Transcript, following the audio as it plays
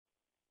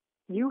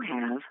You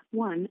have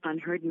one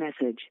unheard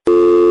message.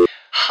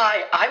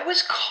 Hi, I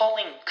was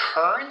calling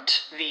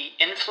Current, the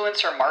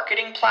influencer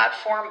marketing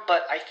platform,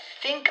 but I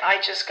think I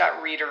just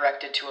got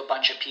redirected to a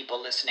bunch of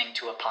people listening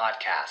to a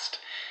podcast.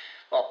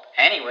 Well,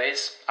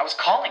 anyways, I was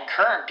calling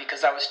Current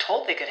because I was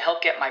told they could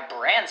help get my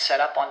brand set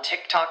up on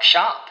TikTok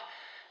Shop,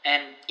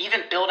 and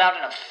even build out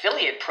an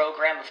affiliate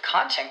program of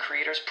content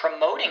creators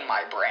promoting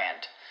my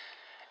brand,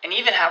 and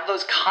even have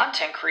those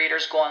content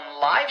creators go on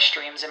live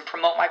streams and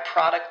promote my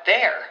product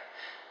there.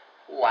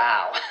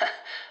 Wow,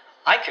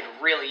 I could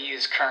really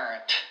use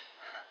Current.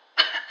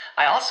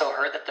 I also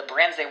heard that the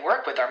brands they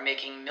work with are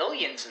making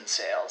millions in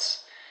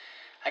sales.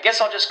 I guess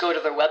I'll just go to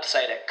their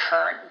website at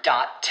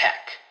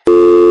current.tech.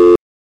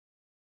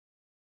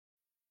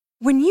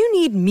 When you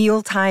need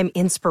mealtime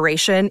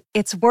inspiration,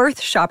 it's worth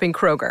shopping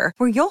Kroger,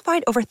 where you'll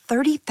find over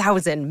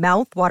 30,000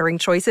 mouth-watering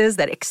choices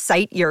that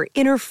excite your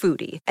inner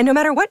foodie. And no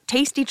matter what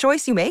tasty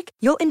choice you make,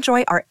 you'll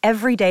enjoy our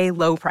everyday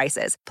low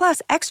prices,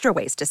 plus extra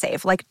ways to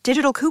save, like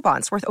digital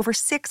coupons worth over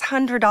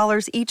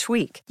 $600 each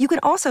week. You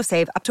can also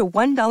save up to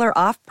 $1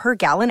 off per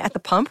gallon at the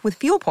pump with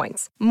fuel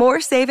points.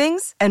 More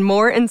savings and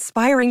more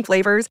inspiring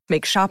flavors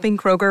make shopping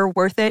Kroger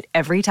worth it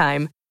every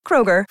time.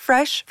 Kroger,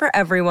 fresh for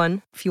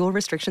everyone. Fuel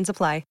restrictions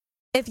apply.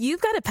 If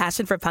you've got a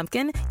passion for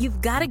pumpkin,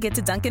 you've got to get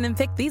to Dunkin' and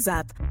pick these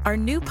up. Our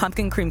new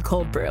Pumpkin Cream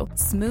Cold Brew.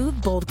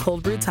 Smooth, bold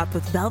cold brew topped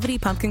with velvety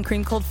pumpkin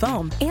cream cold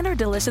foam. And our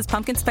delicious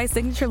Pumpkin Spice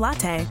Signature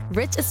Latte.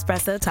 Rich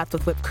espresso topped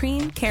with whipped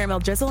cream, caramel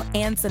drizzle,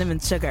 and cinnamon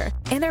sugar.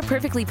 And our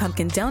perfectly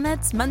pumpkin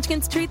donuts,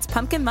 munchkins treats,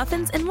 pumpkin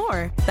muffins, and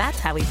more. That's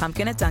how we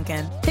pumpkin at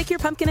Dunkin'. Pick your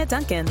pumpkin at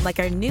Dunkin', like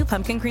our new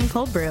Pumpkin Cream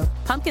Cold Brew,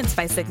 Pumpkin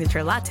Spice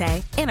Signature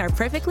Latte, and our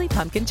perfectly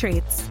pumpkin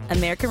treats.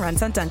 America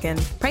runs on Dunkin'.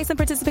 Price and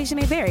participation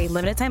may vary.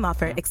 Limited time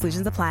offer.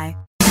 Exclusions apply.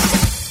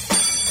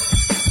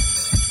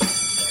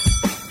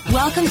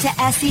 Welcome to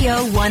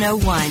SEO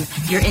 101,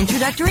 your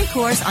introductory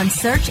course on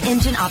search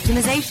engine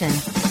optimization.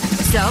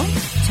 So,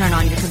 turn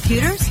on your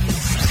computers,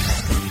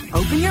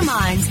 open your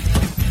minds,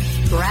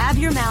 grab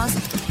your mouse,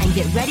 and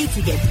get ready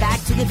to get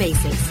back to the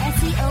basics.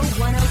 SEO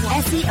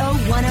 101. SEO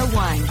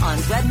 101 on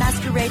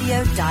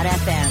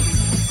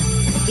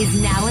webmasterradio.fm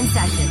is now in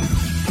session.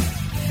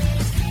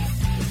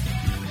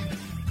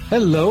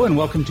 Hello and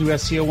welcome to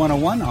SEO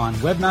 101 on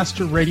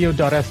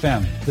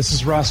webmasterradio.fm. This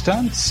is Ross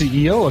Dunn,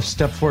 CEO of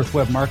Stepforth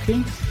Web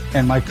Marketing,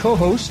 and my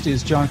co-host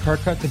is John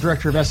Carcutt, the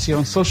Director of SEO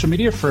and Social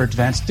Media for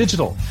Advanced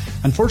Digital.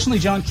 Unfortunately,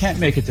 John can't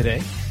make it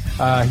today.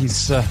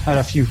 He's had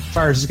a few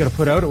fires he's got to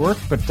put out at work,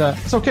 but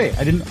it's okay.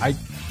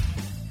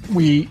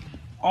 We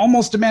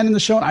almost abandoned the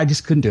show, and I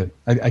just couldn't do it.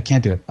 I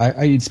can't do it.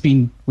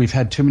 We've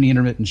had too many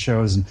intermittent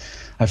shows, and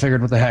I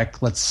figured, what the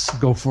heck, let's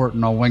go for it,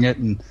 and I'll wing it,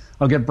 and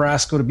I'll get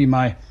Brasco to be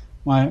my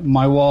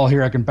wall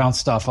here I can bounce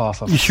stuff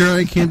off of. You sure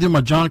I can't do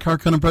my John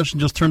Carcutt impression?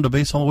 Just turn the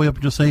bass all the way up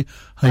and just say,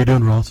 "How you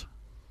doing, Ross?"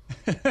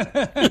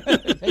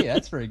 Hey,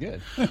 that's very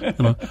good.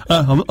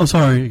 I'm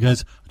sorry, you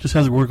guys. I just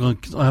have to work on.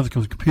 I have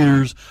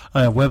computers.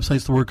 I have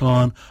websites to work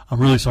on. I'm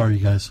really sorry,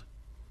 you guys.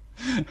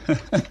 I'm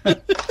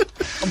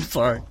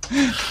sorry.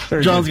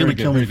 John's going to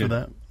kill me for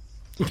that.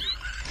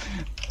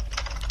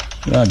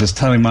 Just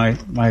telling my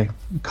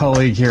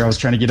colleague here, I was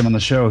trying to get him on the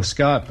show,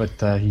 Scott, but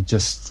he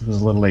just was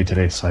a little late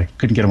today, so I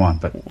couldn't get him on.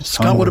 But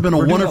Scott would have been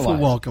a wonderful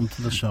welcome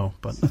to the show,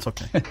 but that's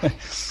okay.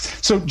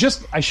 So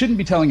I shouldn't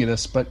be telling you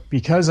this, but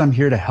because I'm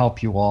here to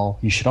help you all,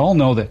 you should all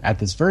know that at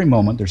this very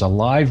moment, there's a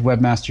live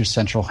Webmaster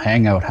Central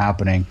Hangout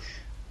happening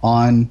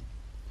on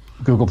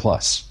Google+.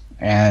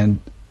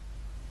 And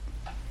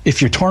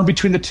if you're torn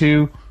between the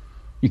two,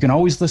 you can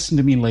always listen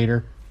to me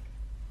later.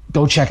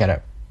 Go check it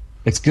out.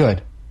 It's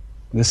good.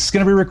 This is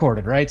going to be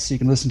recorded, right? So you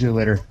can listen to it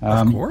later.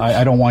 Of course.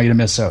 I don't want you to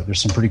miss out.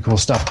 There's some pretty cool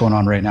stuff going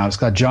on right now. It's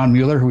got John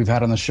Mueller, who we've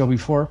had on the show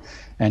before,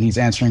 and he's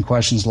answering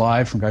questions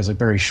live from guys like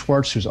Barry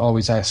Schwartz, who's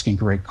always asking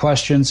great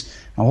questions,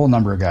 a whole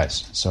number of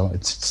guys. So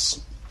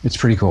it's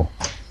pretty cool.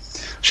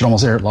 Should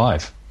almost air it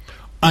live.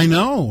 I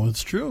know,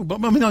 it's true.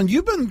 But I mean,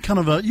 you've been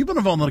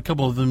involved in a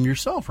couple of them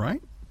yourself,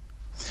 right?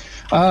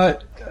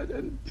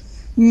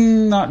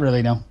 Not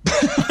really, no.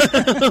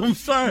 I'm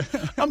sorry.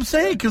 I'm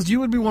saying because you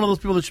would be one of those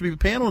people that should be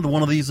paneling to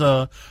one of these.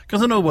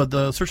 Because I know what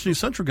the Search News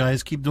Central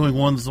guys keep doing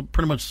ones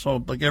pretty much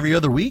so like every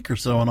other week or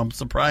so, and I'm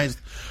surprised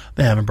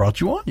they haven't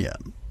brought you on yet.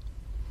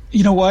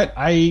 You know what?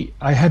 I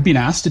had been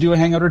asked to do a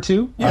hangout or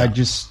two. Yeah.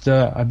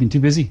 I've been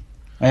too busy,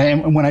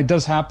 and when it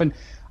does happen,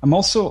 I'm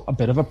also a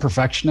bit of a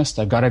perfectionist.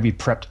 I've got to be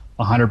prepped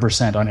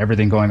 100% on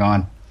everything going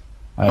on.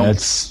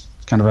 It's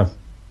kind of a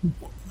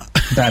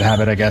bad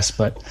habit, I guess,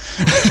 but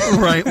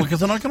right. Well,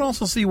 because then I can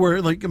also see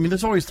where,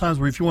 there's always times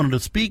where if you wanted to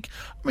speak,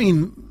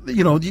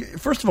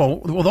 first of all,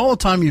 with all the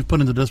time you've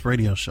put into this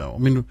radio show,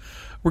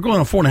 we're going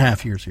on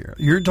 4.5 years here.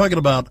 You're talking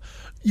about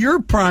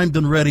you're primed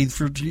and ready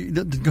to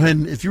go ahead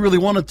and, if you really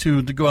wanted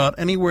to go out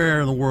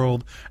anywhere in the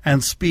world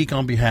and speak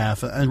on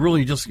behalf and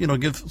really just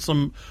give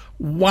some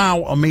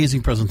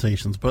amazing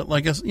presentations. But I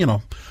guess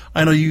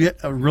I know you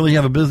really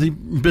have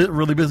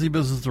really busy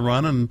business to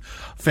run and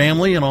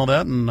family and all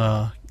that,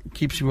 and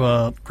keeps you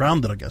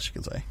grounded, I guess you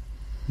could say.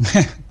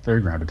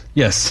 Very grounded.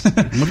 Yes.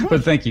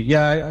 But thank you.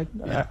 Yeah,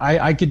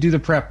 I could do the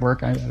prep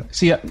work.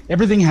 See,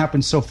 everything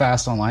happens so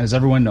fast online, as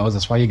everyone knows.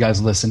 That's why you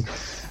guys listen.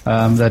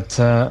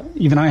 That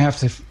even I have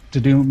to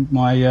do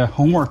my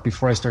homework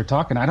before I start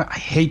talking. I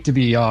hate to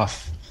be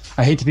off.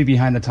 I hate to be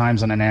behind the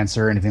times on an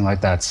answer or anything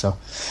like that. So,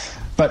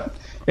 but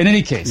in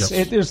any case,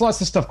 there's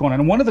lots of stuff going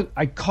on. And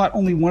I caught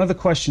only one of the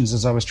questions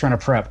as I was trying to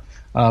prep,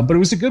 but it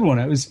was a good one.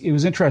 It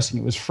was interesting.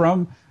 It was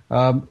from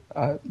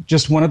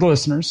just one of the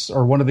listeners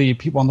or one of the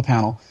people on the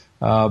panel.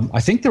 I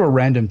think there were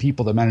random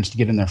people that managed to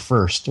get in there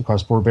first. Of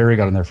course, poor Barry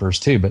got in there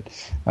first too. But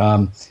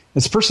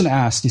this person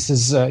asked. He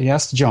says he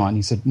asked John.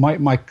 He said,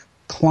 "My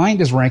client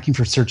is ranking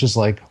for searches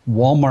like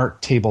Walmart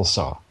table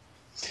saw,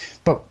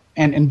 but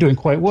and doing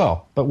quite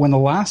well. But when the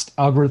last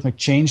algorithmic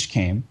change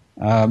came,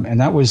 and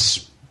that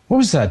was what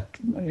was that?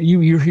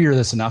 You hear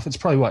this enough? It's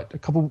probably a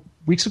couple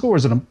weeks ago, or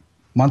is it a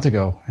month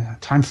ago?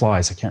 Time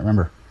flies. I can't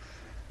remember.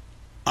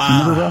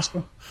 Remember,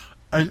 Roscoe?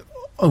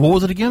 What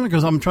was it again?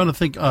 Because I'm trying to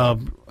think. I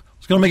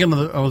was going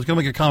to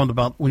make a comment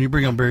about when you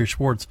bring up Barry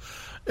Schwartz.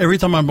 Every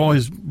time I'm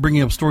always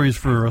bringing up stories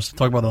for us to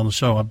talk about it on the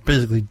show, I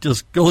basically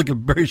just go look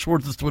at Barry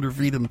Schwartz's Twitter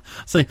feed and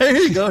say, "Hey,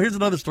 here you go. Here's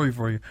another story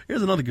for you.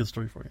 Here's another good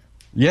story for you."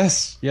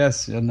 Yes,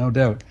 no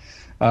doubt.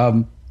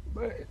 Now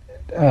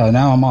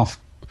I'm off.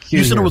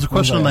 You said there was a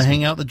question on the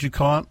Hangout that you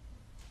caught?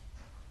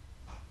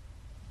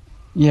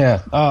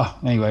 Yeah.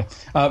 Anyway.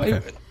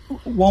 Okay.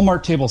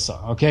 Walmart table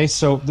saw. Okay,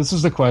 so this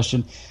is the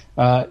question.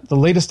 The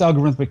latest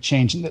algorithmic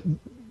change, and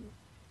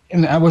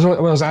what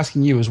I was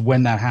asking you is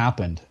when that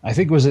happened. I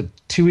think, was it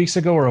 2 weeks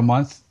ago or a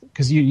month?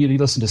 Because you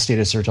listen to State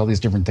of Search, all these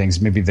different things.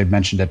 Maybe they've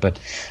mentioned it, but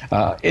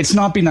it's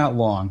not been that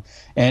long.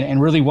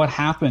 And really what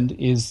happened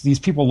is these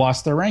people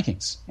lost their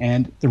rankings.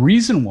 And the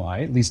reason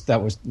why, at least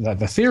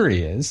the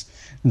theory is,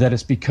 that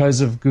it's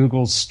because of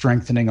Google's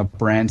strengthening of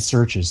brand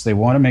searches. They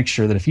want to make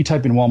sure that if you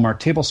type in Walmart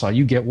table saw,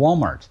 you get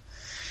Walmart.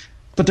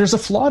 But there's a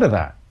flaw to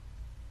that.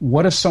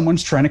 What if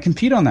someone's trying to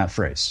compete on that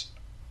phrase?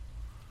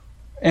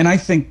 And I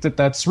think that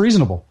that's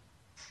reasonable.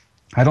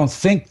 I don't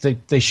think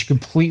that they should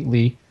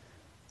completely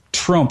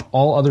trump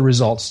all other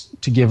results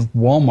to give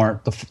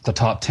Walmart the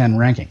top 10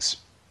 rankings.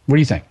 What do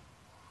you think?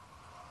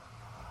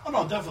 Oh,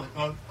 no,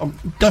 definitely.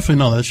 Definitely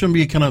not. That shouldn't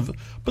be kind of...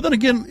 But then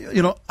again,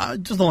 I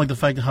just don't like the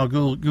fact that how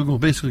Google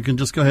basically can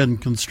just go ahead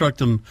and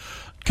construct and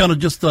kind of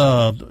just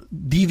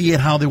deviate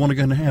how they want to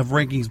go ahead and have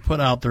rankings put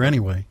out there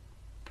anyway.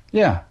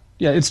 Yeah.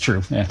 Yeah, it's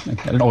true. Yeah,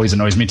 it always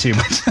annoys me too,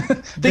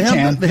 but they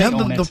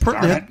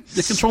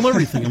control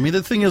everything. I mean,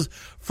 the thing is,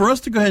 for us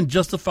to go ahead and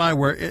justify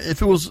where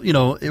if it was,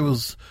 it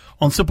was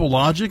on simple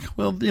logic,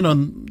 well,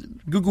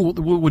 Google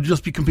would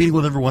just be competing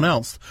with everyone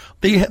else.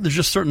 There's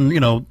just certain,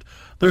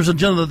 there's an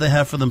agenda that they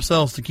have for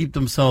themselves to keep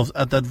themselves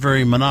at that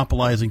very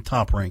monopolizing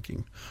top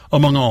ranking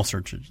among all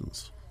search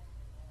engines.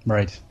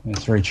 Right.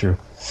 That's very true.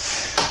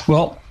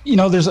 Well,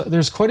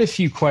 there's quite a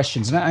few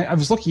questions. And I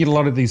was looking at a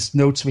lot of these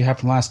notes we have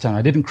from last time.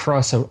 I didn't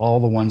cross out all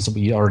the ones that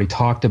we already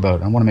talked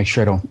about. I want to make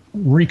sure I don't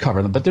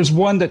recover them. But there's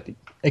one that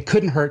it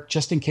couldn't hurt,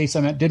 just in case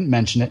I didn't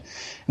mention it.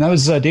 And that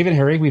was David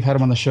Harry. We've had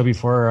him on the show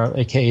before,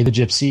 a.k.a. The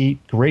Gypsy.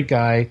 Great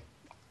guy.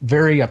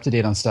 Very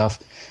up-to-date on stuff.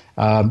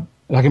 Talking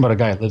about a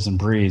guy that lives and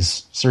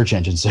breathes search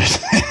engines.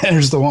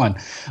 There's the one.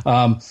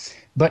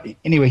 But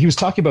anyway, he was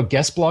talking about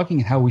guest blogging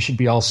and how we should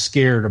be all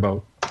scared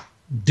about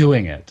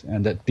doing it,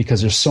 and that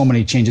because there's so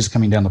many changes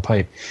coming down the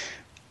pipe.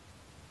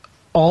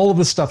 All of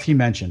the stuff he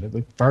mentioned,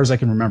 as far as I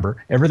can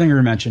remember, everything he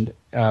mentioned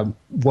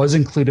was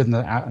included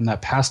in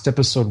that past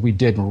episode we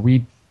did where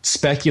we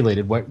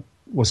speculated what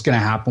was going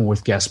to happen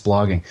with guest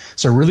blogging.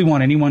 So I really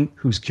want anyone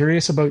who's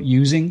curious about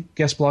using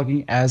guest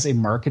blogging as a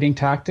marketing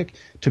tactic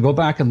to go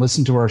back and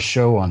listen to our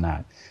show on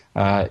that.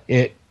 I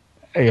did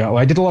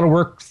a lot of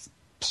work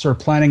sort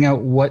of planning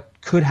out what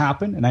could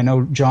happen, and I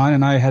know John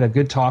and I had a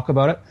good talk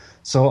about it.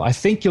 So I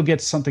think you'll get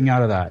something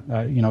out of that.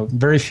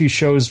 Very few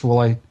shows will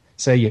I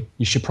say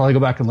you should probably go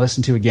back and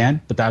listen to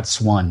again, but that's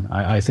one.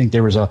 I think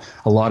there was a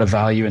lot of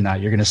value in that.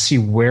 You're going to see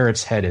where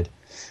it's headed,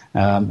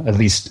 at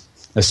least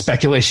as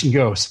speculation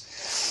goes.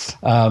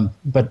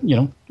 But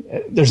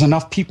there's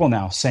enough people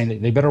now saying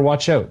that they better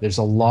watch out. There's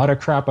a lot of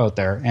crap out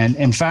there. And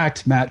in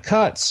fact, Matt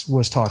Cutts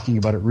was talking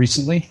about it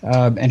recently,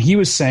 and he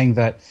was saying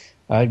that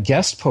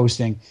guest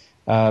posting,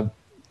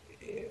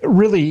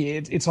 really,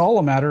 it's all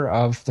a matter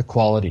of the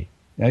quality.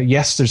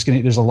 Yes,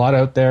 there's a lot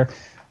out there,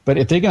 but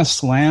if they're going to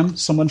slam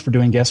someone for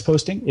doing guest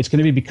posting, it's going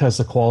to be because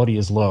the quality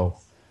is low,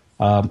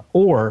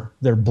 or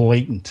they're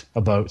blatant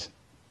about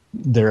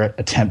their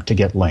attempt to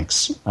get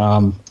links.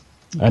 I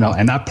know,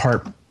 and that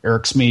part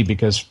irks me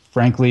because,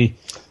 frankly,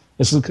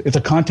 if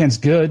the content's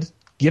good,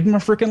 give them a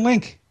freaking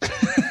link.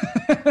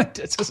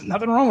 There's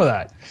nothing wrong with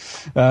that.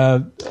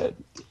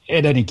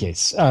 In any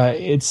case,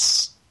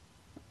 it's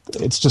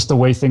just the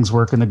way things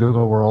work in the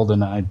Google world,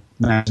 and I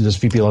imagine there's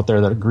people out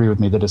there that agree with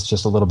me that it's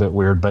just a little bit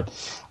weird. But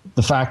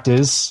the fact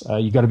is,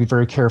 you got to be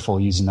very careful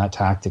using that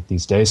tactic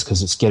these days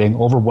because it's getting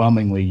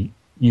overwhelmingly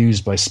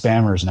used by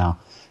spammers now.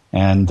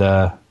 And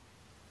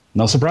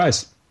no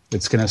surprise,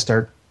 it's going to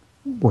start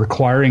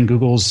requiring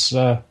Google's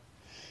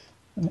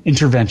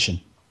intervention.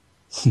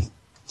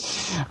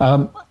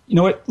 You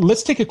know what?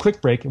 Let's take a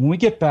quick break. And when we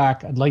get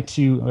back, I'd like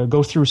to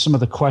go through some of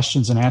the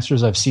questions and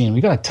answers I've seen.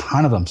 We got a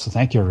ton of them, so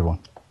thank you, everyone.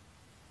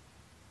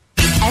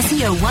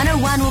 SEO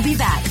 101 will be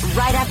back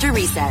right after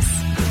recess.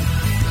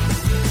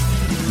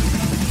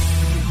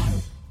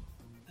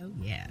 Oh,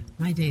 yeah.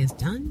 My day is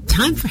done.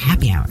 Time for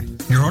happy hour.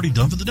 You're already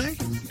done for the day?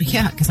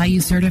 Yeah, because I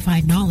use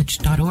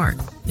CertifiedKnowledge.org.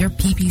 Their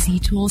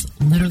PPC tools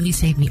literally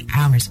save me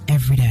hours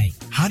every day.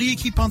 How do you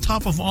keep on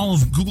top of all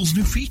of Google's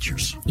new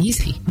features?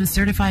 Easy. With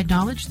Certified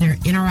Knowledge, their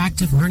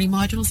interactive learning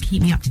modules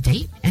keep me up to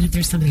date. And if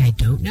there's something I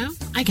don't know,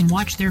 I can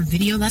watch their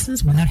video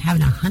lessons without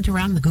having to hunt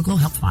around the Google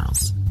Help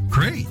files.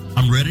 Great.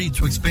 I'm ready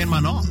to expand my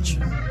knowledge.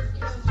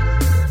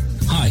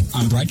 Hi,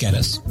 I'm Brett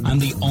Geddes. I'm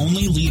the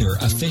only leader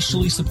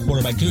officially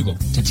supported by Google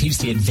to teach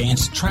the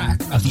advanced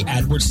track of the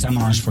AdWords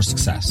Seminars for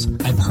Success.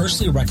 I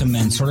personally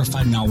recommend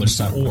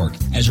CertifiedKnowledge.org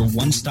as your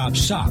one-stop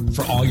shop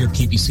for all your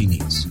PPC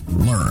needs.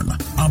 Learn,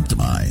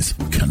 optimize,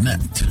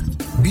 connect.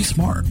 Be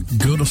smart.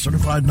 Go to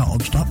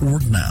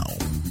CertifiedKnowledge.org now.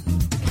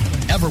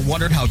 Ever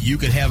wondered how you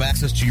could have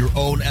access to your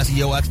own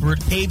SEO expert,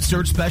 paid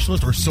search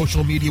specialist, or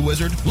social media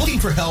wizard? Looking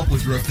for help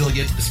with your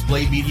affiliate,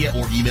 display media,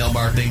 or email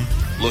marketing?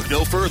 Look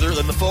no further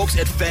than the folks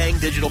at Fang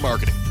Digital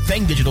Marketing.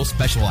 Fang Digital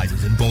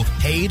specializes in both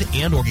paid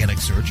and organic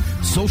search,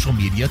 social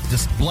media,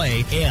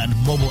 display, and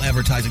mobile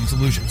advertising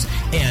solutions,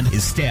 and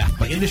is staffed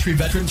by industry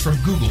veterans from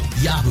Google,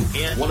 Yahoo,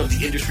 and one of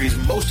the industry's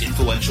most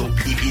influential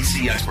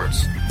PPC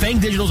experts. Fang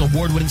Digital's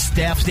award-winning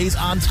staff stays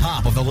on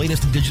top of the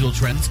latest in digital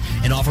trends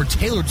and offer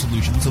tailored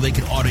solutions so they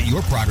can audit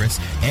your progress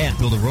and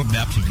build a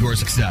roadmap to your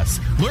success.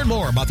 Learn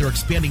more about their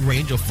expanding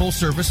range of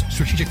full-service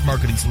strategic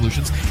marketing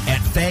solutions at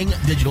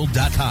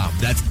fangdigital.com.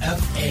 That's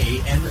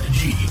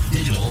F-A-N-G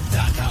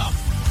digital.com.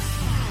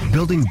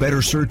 Building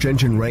better search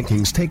engine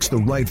rankings takes the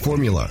right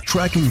formula.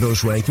 Tracking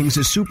those rankings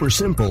is super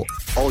simple.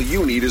 All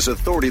you need is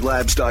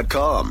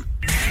authoritylabs.com.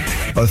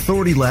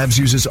 Authority Labs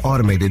uses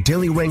automated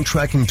daily rank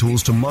tracking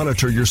tools to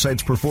monitor your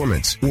site's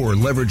performance or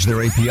leverage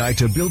their API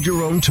to build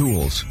your own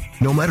tools.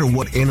 No matter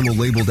what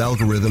animal-labeled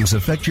algorithms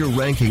affect your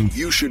ranking,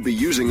 you should be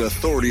using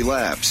Authority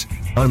Labs.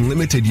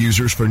 Unlimited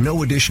users for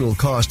no additional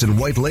cost and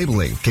white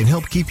labeling can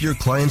help keep your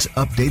clients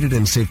updated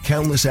and save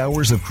countless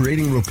hours of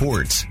creating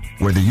reports.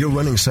 Whether you're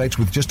running sites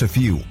with just a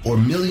few or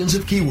millions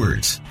of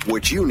keywords,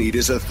 what you need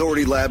is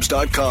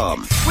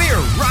authoritylabs.com.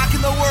 We're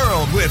rocking the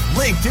world with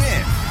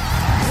LinkedIn.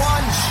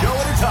 One show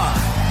at a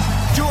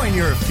time. Join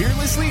your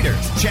fearless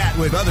leaders, chat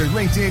with other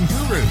LinkedIn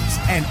gurus,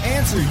 and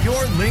answer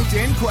your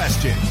LinkedIn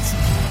questions.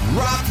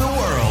 Rock the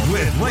world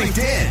with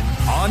LinkedIn.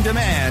 On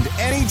demand,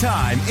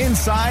 anytime,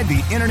 inside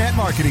the Internet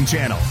Marketing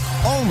Channel.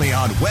 Only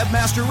on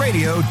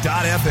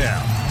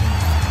WebmasterRadio.fm.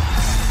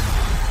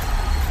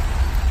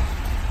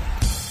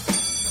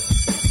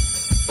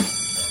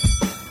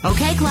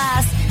 Okay,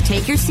 class,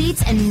 take your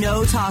seats and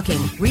no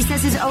talking.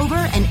 Recess is over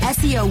and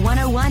SEO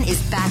 101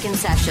 is back in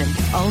session.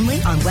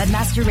 Only on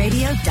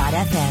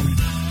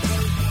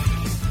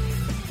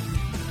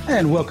WebmasterRadio.fm.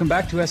 And welcome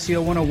back to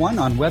SEO 101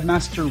 on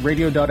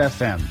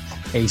WebmasterRadio.fm.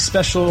 A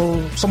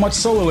special, somewhat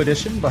solo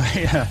edition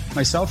by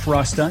myself,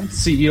 Ross Dunn,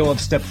 CEO of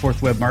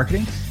Stepforth Web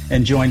Marketing,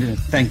 and joined,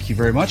 thank you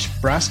very much,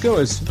 Brasco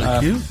is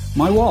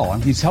my wall.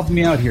 He's helping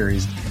me out here.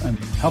 He's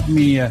helping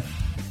me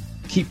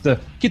keep the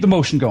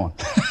motion going.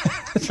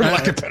 For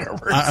lack of better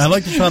words. I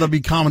like to try to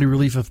be comedy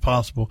relief if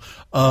possible.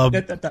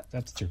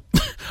 That's true.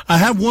 I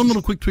have one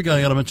little quick tweak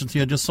I got to mention to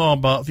you. I just saw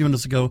about a few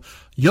minutes ago.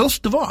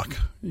 Yost DeVock,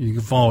 you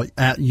can follow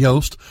at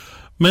Yost,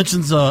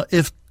 mentions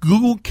if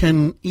Google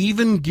can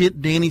even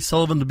get Danny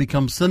Sullivan to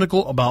become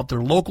cynical about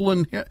their local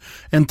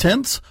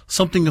intents,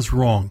 something is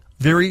wrong.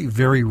 Very,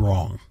 very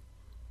wrong.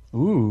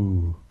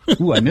 Ooh,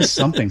 I missed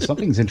something.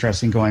 Something's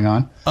interesting going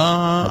on.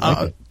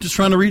 Just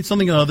trying to read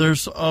something.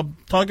 There's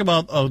talk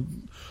about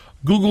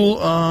Google.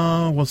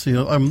 Let's see.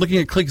 I'm looking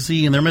at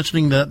ClickZ, and they're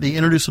mentioning that they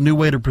introduced a new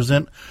way to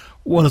present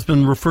what has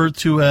been referred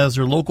to as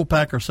their local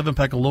pack or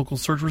 7-pack of local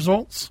search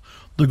results,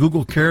 the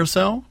Google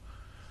Carousel.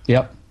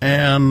 Yep.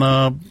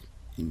 And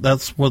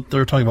that's what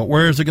they're talking about.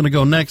 Where is it going to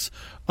go next?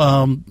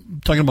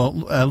 Talking about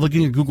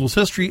looking at Google's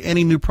history,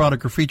 any new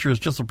product or feature is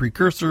just a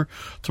precursor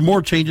to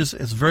more changes.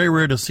 It's very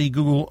rare to see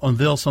Google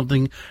unveil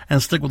something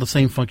and stick with the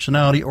same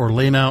functionality or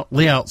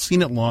layout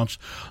seen at launch.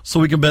 So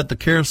we can bet the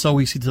carousel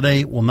we see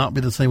today will not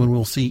be the same one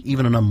we'll see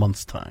even in a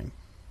month's time.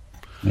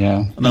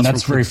 Yeah, and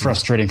that's very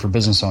frustrating for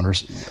business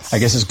owners. I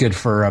guess it's good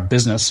for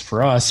business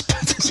for us,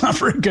 but it's not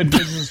very good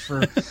business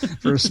for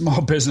a small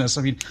business.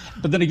 I mean,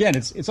 but then again,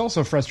 it's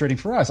also frustrating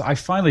for us. I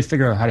finally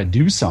figure out how to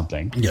do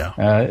something,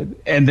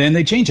 and then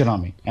they change it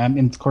on me.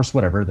 And of course,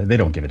 whatever, they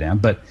don't give a damn.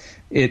 But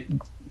it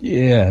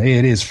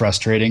is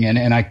frustrating,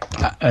 and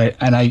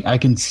I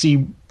can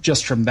see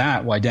just from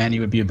that why Danny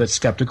would be a bit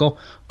skeptical,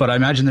 but I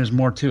imagine there's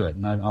more to it,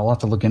 and I'll have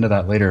to look into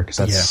that later because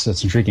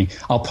that's intriguing.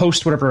 I'll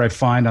post whatever I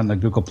find on the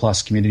Google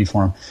Plus community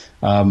forum,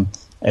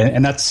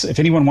 and that's, if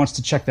anyone wants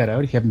to check that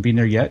out, if you haven't been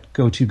there yet,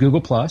 go to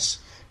Google Plus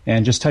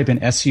and just type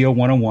in SEO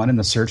 101 in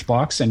the search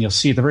box, and you'll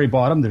see at the very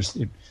bottom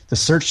the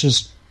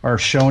searches are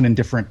shown in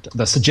different,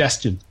 the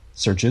suggested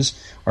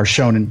searches are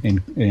shown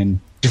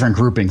in different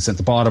groupings. At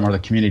the bottom are the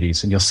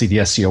communities, and you'll see the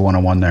SEO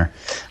 101 there.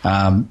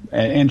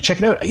 And check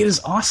it out. It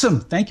is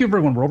awesome. Thank you,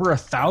 everyone. We're over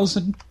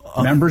 1,000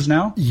 members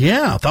now.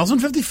 Yeah,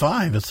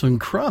 1,055. It's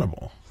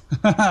incredible.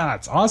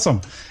 It's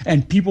awesome.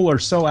 And people are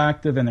so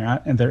active,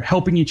 and they're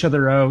helping each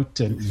other out.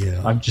 And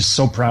I'm just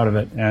so proud of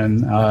it,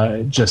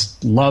 and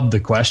just love the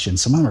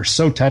questions. Some of them are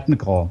so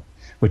technical,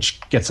 which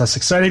gets us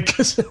excited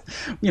because,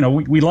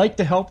 we like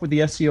to help with the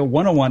SEO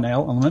 101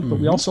 element, but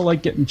we also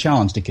like getting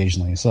challenged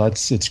occasionally. So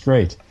it's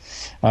great.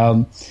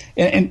 And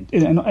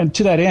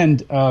to that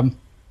end,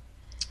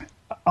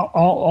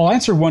 I'll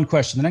answer one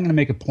question, then I'm going to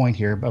make a point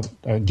here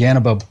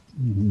about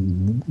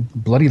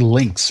bloody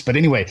links. But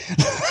anyway,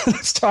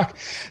 let's talk.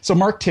 So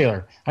Mark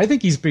Taylor, I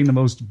think he's being the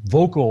most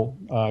vocal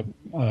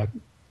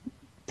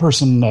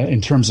person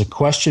in terms of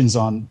questions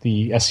on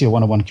the SEO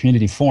 101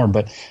 community forum,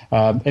 but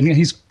and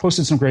he's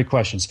posted some great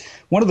questions.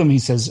 One of them, he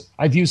says,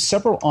 I've used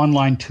several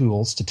online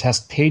tools to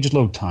test page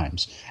load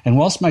times, and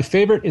whilst my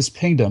favorite is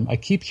Pingdom, I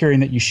keep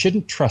hearing that you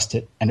shouldn't trust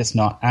it and it's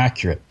not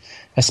accurate,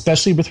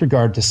 especially with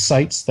regard to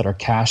sites that are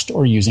cached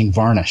or using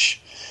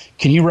Varnish.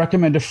 Can you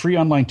recommend a free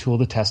online tool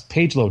to test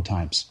page load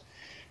times?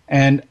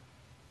 And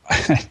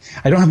I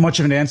don't have much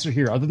of an answer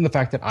here other than the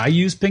fact that I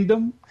use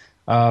Pingdom.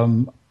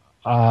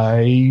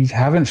 I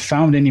haven't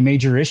found any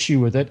major issue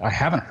with it. I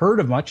haven't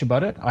heard of much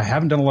about it. I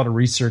haven't done a lot of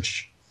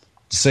research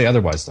to say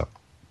otherwise, though.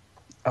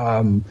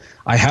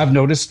 I have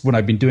noticed when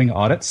I've been doing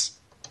audits,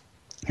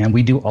 and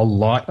we do a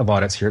lot of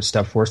audits here at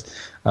Stepforth,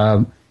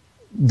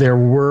 there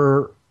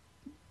were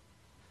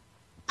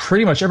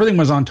pretty much everything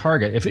was on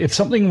target. If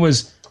something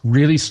was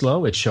really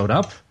slow, it showed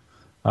up,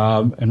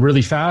 and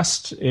really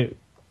fast,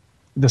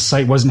 the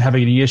site wasn't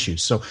having any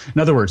issues. So,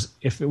 in other words,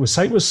 if the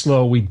site was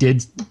slow, we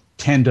did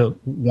tend to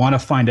want to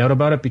find out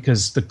about it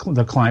because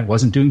the client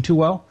wasn't doing too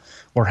well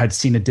or had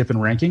seen a dip in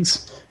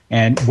rankings.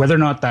 And whether or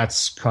not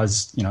that's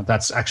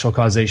that's actual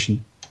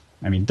causation,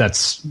 I mean,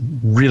 that's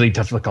really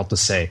difficult to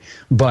say.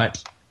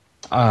 But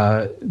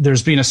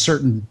there's been a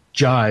certain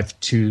jive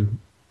to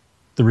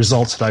the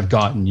results that I've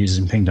gotten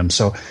using Pingdom.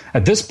 So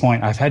at this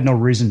point, I've had no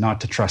reason not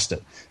to trust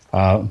it.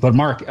 But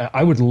Mark,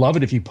 I would love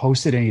it if you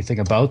posted anything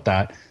about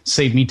that.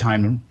 Save me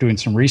time doing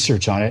some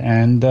research on it,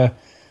 and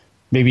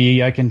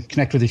maybe I can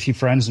connect with a few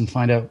friends and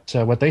find out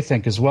what they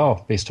think as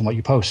well based on what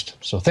you post.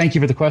 So thank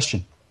you for the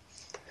question.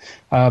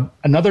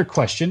 Another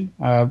question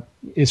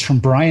is from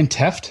Brian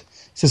Teft. He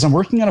says, I'm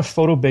working on a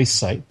photo-based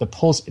site that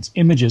pulls its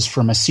images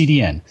from a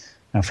CDN.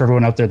 Now, for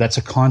everyone out there, that's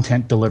a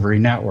content delivery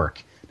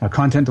network. Now,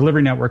 content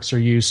delivery networks are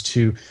used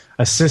to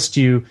assist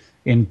you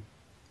in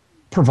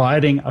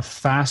providing a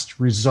fast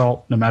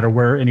result no matter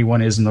where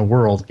anyone is in the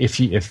world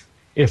if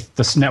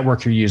this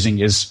network you're using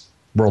is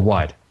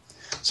worldwide.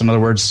 So in other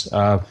words,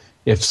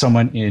 if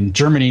someone in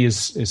Germany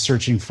is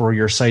searching for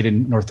your site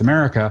in North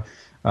America,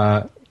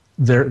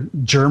 their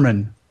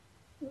German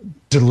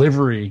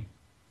delivery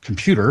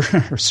computer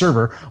or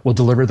server will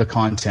deliver the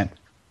content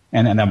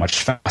and that much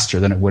faster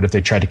than it would if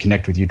they tried to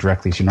connect with you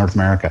directly to North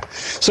America.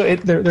 So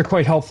they're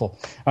quite helpful.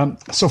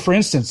 So for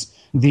instance,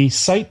 the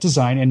site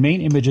design and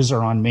main images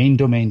are on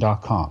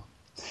maindomain.com,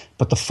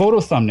 but the photo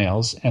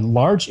thumbnails and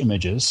large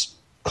images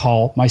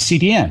call my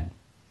CDN.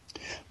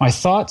 My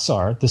thoughts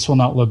are this will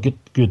not look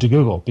good to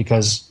Google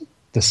because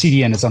the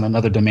CDN is on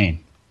another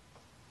domain.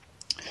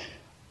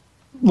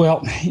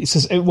 Well, he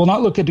says, it will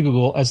not look good to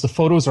Google as the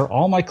photos are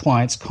all my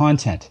client's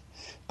content.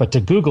 But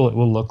to Google, it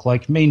will look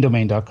like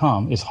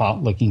maindomain.com is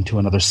hot linking to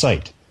another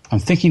site. I'm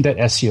thinking that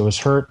SEO is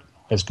hurt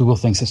as Google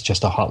thinks it's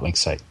just a hot link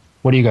site.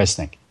 What do you guys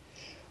think?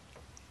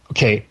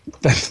 Okay,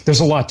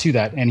 there's a lot to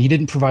that, and he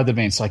didn't provide the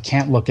domain, so I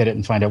can't look at it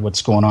and find out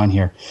what's going on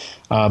here.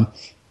 Either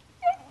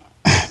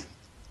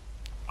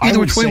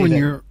which way,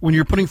 when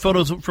you're putting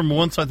photos from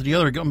one side to the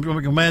other,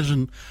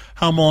 imagine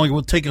how long it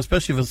would take,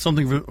 especially if it's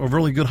something of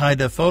really good high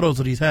def photos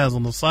that he has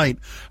on the site.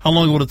 How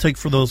long would it take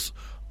for those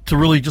to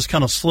really just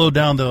kind of slow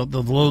down the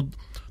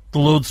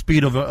load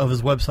speed of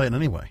his website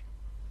anyway?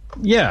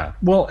 Yeah,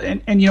 well,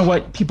 and you know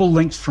what? People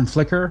link from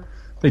Flickr.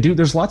 They do.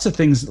 There's lots of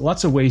things,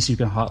 lots of ways you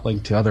can hot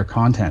link to other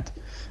content,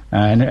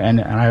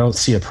 and I don't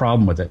see a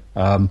problem with it.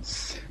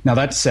 Now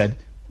that said,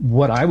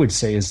 what I would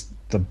say is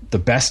the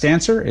best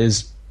answer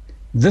is.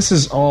 This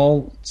is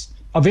all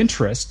of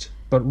interest,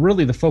 but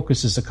really the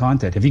focus is the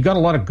content. If you've got a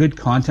lot of good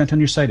content on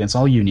your site and it's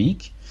all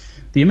unique,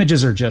 the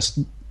images are just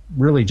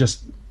really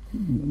just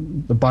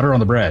the butter on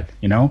the bread,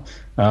 you know?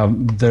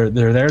 They're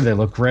there, they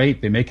look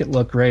great, they make it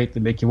look great, they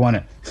make you want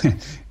it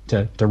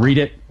to read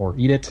it or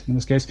eat it in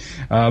this case.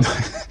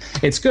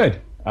 It's good.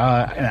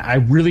 And I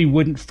really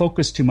wouldn't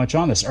focus too much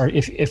on this. Or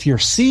if you're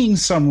seeing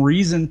some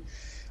reason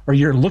or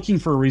you're looking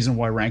for a reason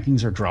why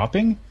rankings are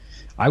dropping,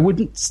 I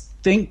wouldn't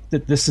think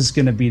that this is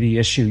going to be the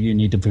issue you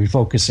need to be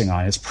focusing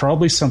on. It's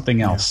probably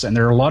something else. Yeah. And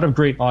there are a lot of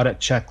great audit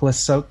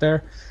checklists out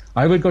there.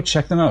 I would go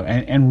check them out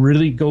and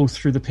really go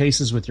through the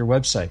paces with your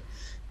website.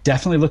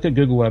 Definitely look at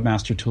Google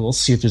Webmaster Tools,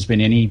 see if there's been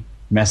any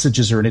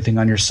messages or anything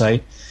on your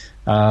site,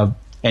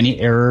 any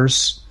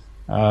errors.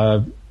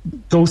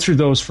 Go through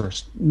those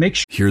first. Make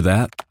sure. Hear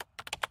that?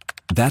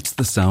 That's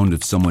the sound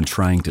of someone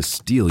trying to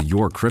steal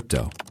your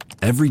crypto.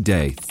 Every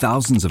day,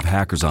 thousands of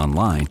hackers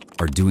online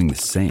are doing the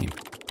same.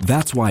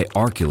 That's why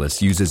Arculus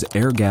uses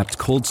air-gapped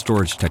cold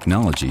storage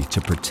technology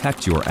to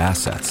protect your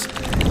assets.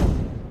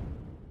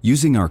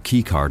 Using our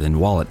keycard and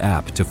wallet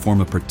app to form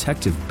a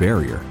protective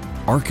barrier,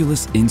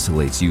 Arculus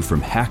insulates you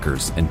from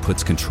hackers and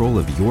puts control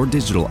of your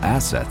digital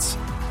assets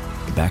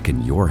back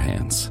in your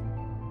hands.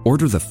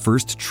 Order the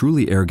first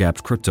truly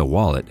air-gapped crypto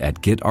wallet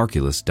at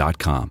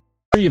getarculus.com.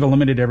 You've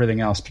eliminated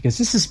everything else because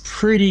this is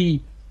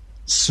pretty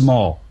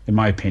small, in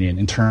my opinion,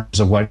 in terms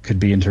of what could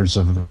be in terms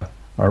of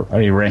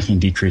a ranking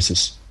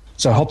decreases.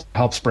 So it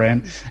helps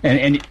brand.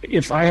 And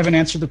if I haven't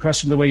answered the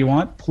question the way you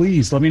want,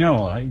 please let me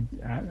know.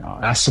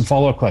 I'll ask some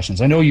follow-up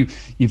questions. I know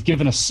you've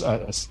given us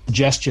a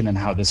suggestion on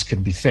how this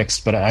could be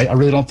fixed, but I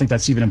really don't think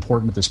that's even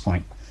important at this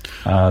point.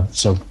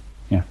 So,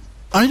 yeah.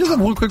 I just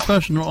have one quick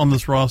question on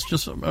this, Ross.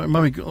 Just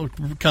might be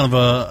kind of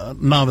a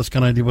novice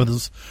kind of idea with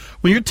this.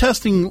 When you're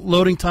testing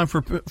loading time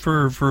for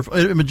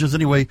images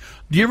anyway,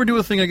 do you ever do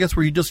a thing, I guess,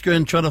 where you just go ahead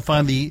and try to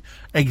find the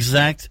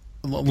exact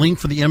link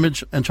for the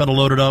image and try to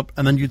load it up,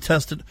 and then you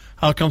test it,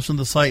 how it comes from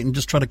the site, and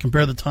just try to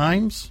compare the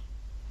times?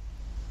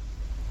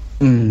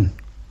 I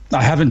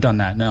haven't done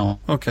that, no.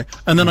 Okay.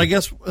 And then I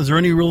guess, is there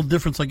any real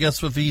difference, I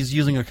guess, if he's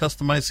using a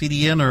customized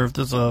CDN or if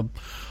there's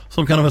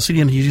some kind of a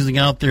CDN he's using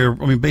out there,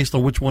 I mean, based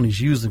on which one he's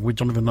using? We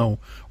don't even know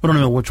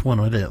which one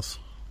it is.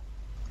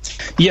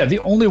 Yeah, the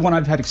only one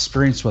I've had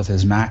experience with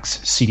is Max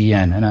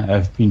CDN, and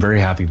I've been very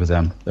happy with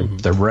them.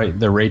 Their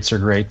rates are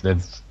great.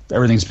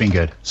 Everything's been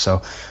good.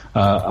 So,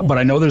 but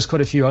I know there's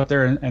quite a few out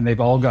there, and they've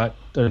all got.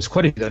 There's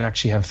quite a few that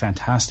actually have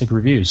fantastic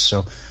reviews.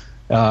 So,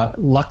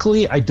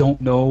 luckily, I don't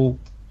know.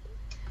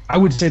 I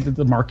would say that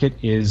the market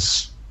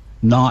is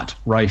not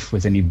rife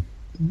with any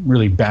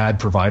really bad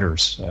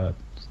providers,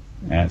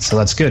 and so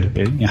that's good.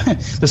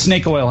 The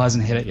snake oil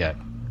hasn't hit it yet.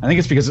 I think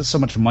it's because it's so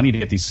much money to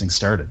get these things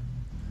started.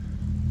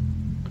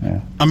 Yeah.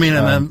 I mean,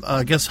 and then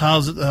I guess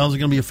how's it going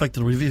to be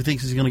affected? Do you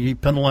think he's going to get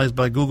penalized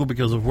by Google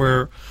because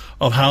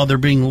of how they're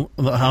being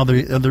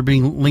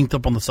linked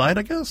up on the site?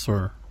 I guess,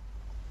 or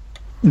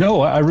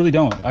no, I really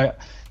don't.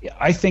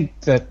 I think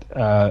that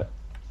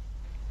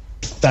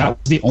if that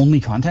was the only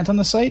content on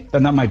the site,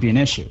 then that might be an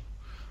issue.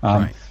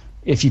 Right.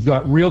 If you've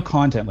got real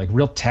content, like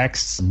real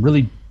texts, and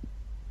really,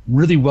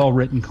 really well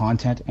written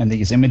content, and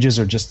these images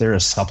are just there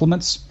as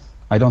supplements,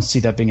 I don't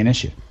see that being an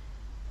issue.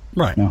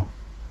 Right. No.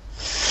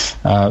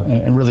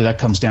 And really, that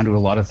comes down to a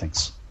lot of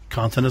things.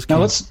 Content is king.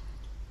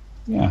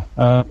 Now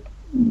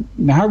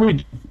now, how are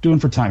we doing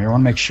for time? I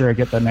want to make sure I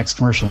get that next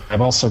commercial.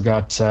 I've also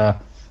got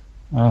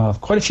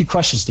quite a few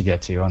questions to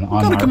get to. We've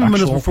got a couple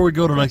minutes before we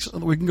go to next.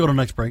 We can go to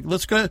next break.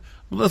 Let's get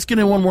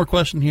in one more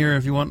question here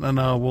if you want, and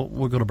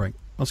we'll go to break.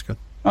 That's good.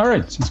 All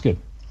right, sounds good.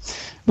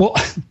 Well,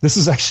 this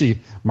is actually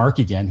Mark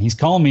again. He's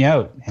calling me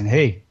out, and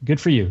hey, good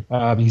for you.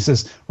 He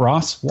says,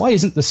 Ross, why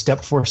isn't the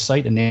Stepforth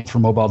site enabled for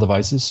mobile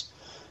devices?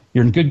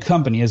 You're in good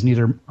company, as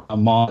neither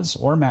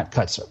Moz or Matt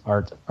Cutts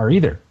are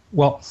either.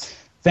 Well,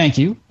 thank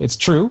you. It's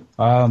true.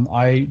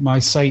 My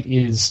site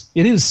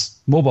is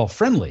mobile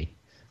friendly,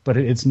 but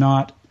it's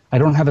not. I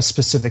don't have a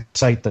specific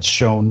site that's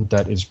shown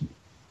that is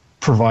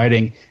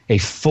providing a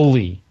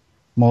fully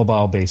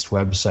mobile-based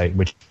website,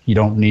 which you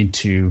don't need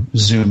to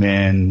zoom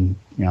in,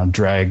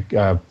 drag,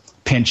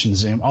 pinch and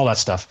zoom, all that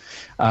stuff.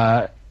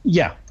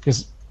 Yeah,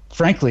 because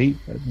frankly,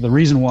 the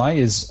reason why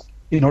is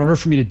in order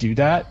for me to do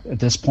that at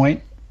this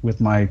point with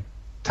my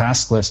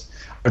task list,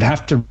 I would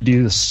have to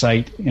do the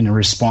site in a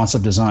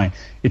responsive design.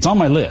 It's on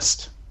my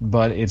list,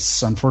 but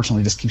it's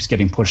unfortunately just keeps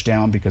getting pushed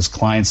down because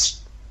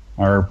clients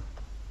are,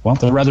 well,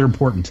 they're rather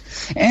important.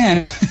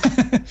 And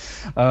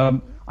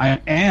I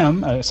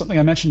am, something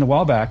I mentioned a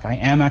while back, I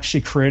am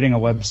actually creating a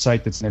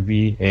website that's going to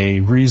be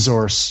a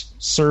resource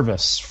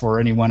service for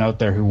anyone out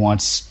there who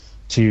wants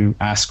to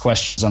ask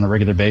questions on a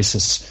regular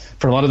basis.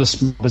 For a lot of the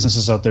small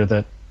businesses out there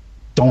that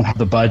don't have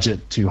the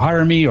budget to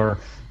hire me or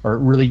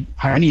really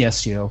hire any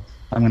SEO,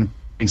 I'm going to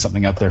bring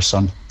something up there.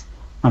 So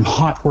I'm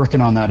hot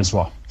working on that as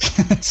well.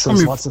 So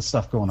there's lots of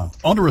stuff going on.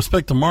 All due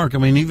respect to Mark, I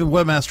mean, even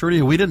Webmaster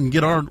Radio, we didn't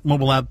get our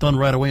mobile app done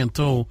right away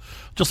until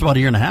just about a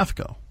year and a half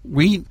ago.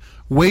 We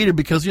waited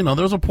because, there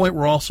was a point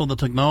where also the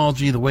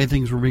technology, the way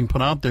things were being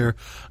put out there,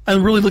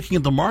 and really looking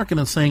at the market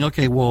and saying,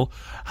 okay, well,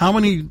 how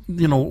many,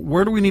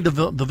 where do we need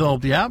to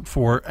develop the app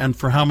for, and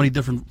for how many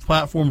different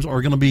platforms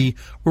are going to be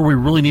where we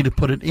really need to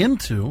put it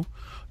into?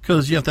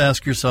 Because you have to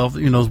ask yourself,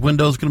 is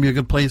Windows going to be a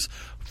good place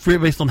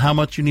based on how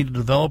much you need to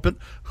develop it,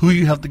 who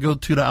you have to go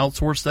to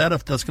outsource that,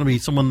 if that's going to be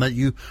someone that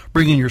you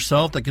bring in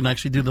yourself that can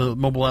actually do the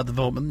mobile app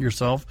development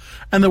yourself,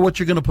 and then what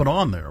you're going to put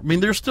on there. I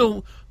mean, there's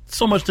still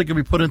so much that can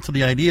be put into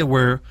the idea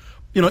where,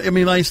 it'd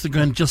be nice to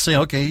go and just say,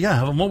 okay, yeah,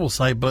 have a mobile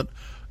site, but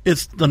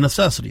it's the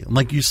necessity. And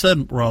like you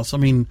said, Ross, I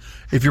mean,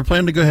 if you're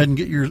planning to go ahead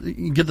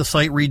and get the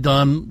site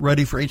redone,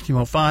 ready for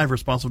HTML5,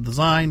 responsive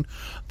design,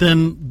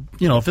 then,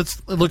 if it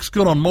looks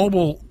good on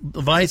mobile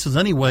devices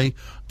anyway,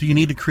 do you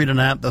need to create an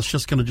app that's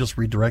just going to just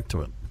redirect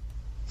to it?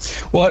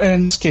 Well,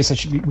 in this case,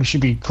 we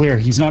should be clear.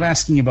 He's not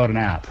asking about an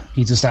app.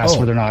 He just asked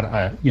whether or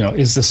not,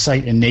 is the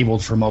site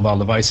enabled for mobile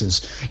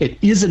devices? It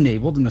is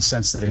enabled in the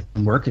sense that it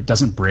can work. It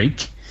doesn't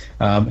break.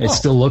 It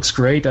still looks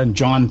great. And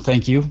John,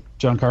 thank you.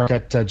 John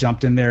Carcutt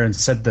jumped in there and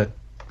said that,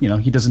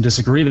 he doesn't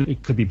disagree that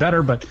it could be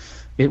better, but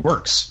it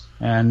works.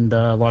 And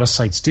a lot of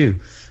sites do.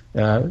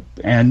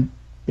 And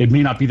it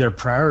may not be their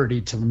priority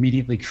to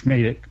immediately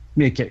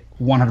make it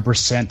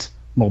 100%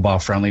 mobile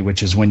friendly,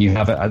 which is when you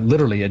have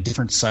literally a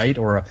different site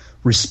or a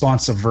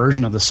responsive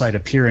version of the site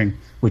appearing,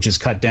 which is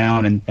cut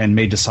down and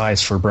made to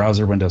size for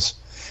browser windows.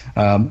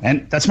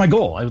 And that's my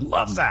goal. I would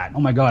love that. Oh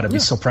my God, I'd be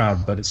so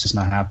proud, but it's just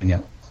not happening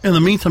yet. In the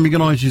meantime, you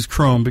can always use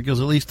Chrome, because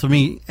at least to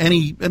me,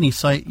 any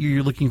site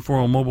you're looking for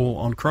on mobile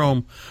on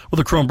Chrome, well,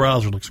 the Chrome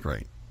browser looks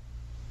great.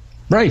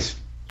 Right.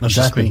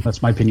 Exactly.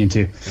 That's my opinion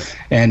too.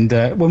 And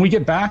when we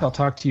get back, I'll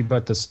talk to you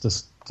about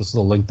this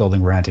little link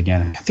building rant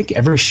again. I think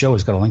every show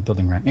has got a link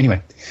building rant.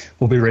 Anyway,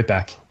 we'll be right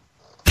back.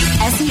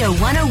 SEO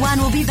 101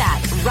 will be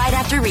back right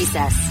after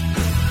recess.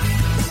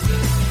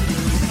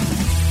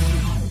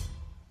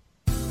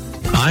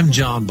 I'm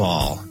John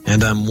Ball,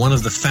 and I'm one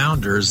of the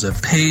founders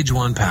of Page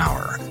One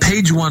Power.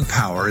 Page One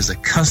Power is a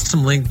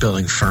custom link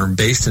building firm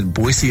based in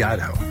Boise,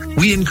 Idaho.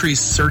 We increase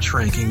search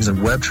rankings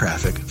and web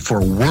traffic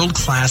for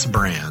world-class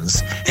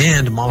brands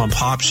and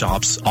mom-and-pop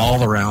shops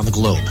all around the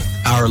globe.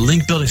 Our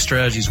link building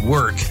strategies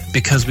work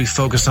because we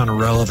focus on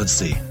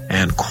relevancy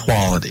and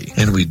quality,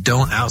 and we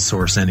don't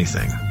outsource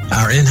anything.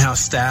 Our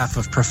in-house staff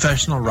of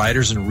professional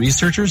writers and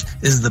researchers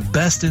is the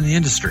best in the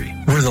industry.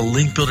 We're the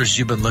link builders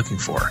you've been looking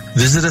for.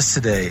 Visit us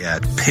today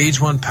at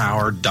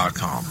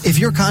pageonepower.com. If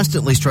you're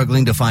constantly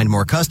struggling to find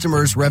more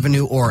customers,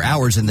 revenue, or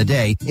hours in the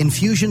day,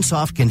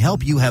 Infusionsoft can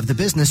help you have the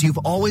business you've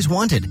always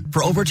wanted.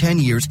 For over 10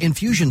 years,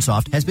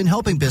 Infusionsoft has been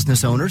helping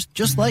business owners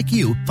just like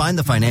you find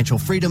the financial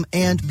freedom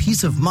and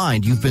peace of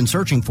mind you've been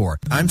searching for.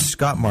 I'm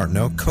Scott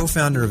Martineau,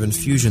 co-founder of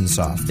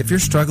Infusionsoft. If you're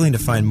struggling to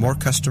find more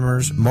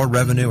customers, more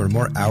revenue, or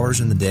more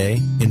hours in the day,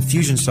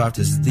 Infusionsoft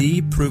is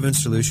the proven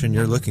solution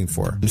you're looking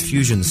for.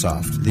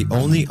 Infusionsoft, the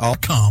only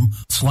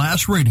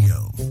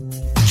 .com/radio.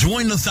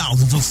 Join the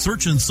thousands of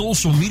search and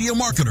social media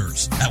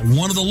marketers at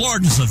one of the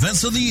largest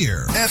events of the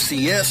year,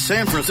 SES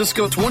San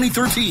Francisco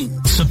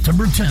 2013,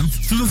 September 10th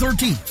through the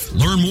 13th.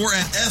 Learn more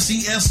at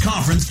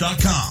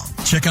sesconference.com.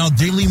 Check out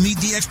daily Meet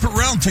the Expert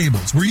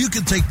roundtables, where you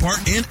can take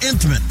part in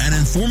intimate and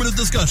informative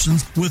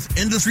discussions with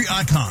industry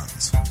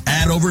icons.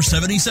 Add over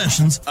 70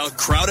 sessions, a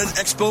crowded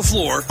expo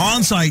floor,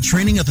 on-site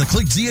training at the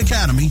ClickZ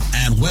Academy,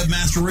 and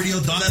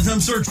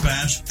WebmasterRadio.fm Search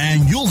Bash,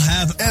 and you'll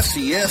have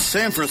SES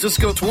San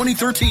Francisco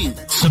 2013,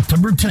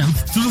 September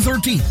 10th through the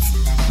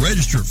 13th.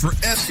 Register for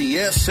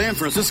SES San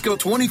Francisco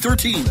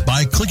 2013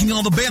 by clicking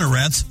on the banner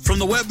ads from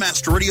the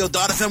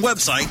WebmasterRadio.fm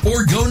website,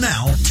 or go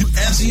now to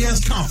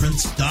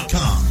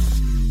sesconference.com.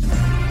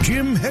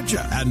 Jim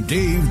Hedger and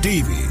Dave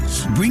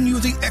Davies bring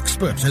you the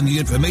experts and the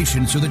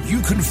information so that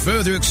you can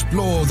further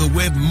explore the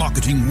web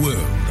marketing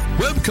world.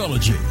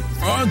 Webcology,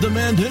 on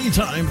demand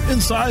anytime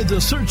inside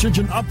the Search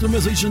Engine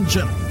Optimization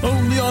channel,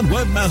 only on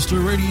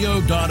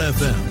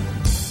WebmasterRadio.fm.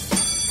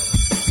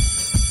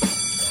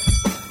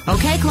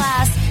 Okay,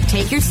 class,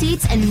 take your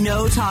seats and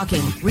no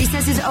talking.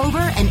 Recess is over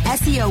and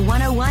SEO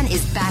 101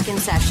 is back in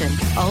session,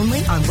 only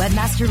on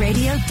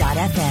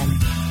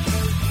WebmasterRadio.fm.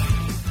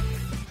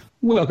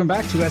 Welcome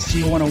back to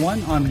SEO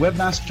 101 on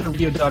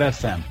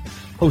WebmasterRadio.fm.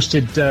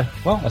 Hosted,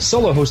 a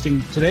solo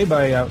hosting today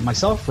by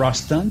myself,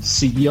 Ross Dunn,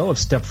 CEO of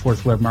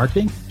Stepforth Web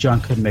Marketing.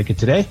 John couldn't make it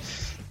today.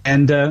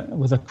 And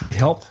with a quick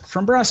help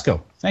from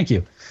Brasco. Thank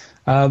you.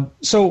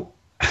 So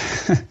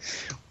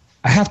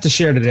I have to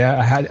share today,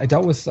 I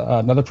dealt with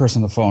another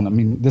person on the phone. I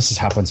mean, this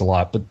happens a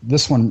lot, but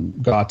this one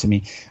got to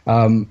me.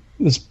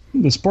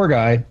 This poor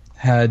guy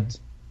had...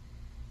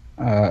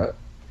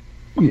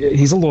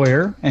 he's a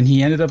lawyer, and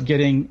he ended up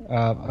getting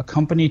a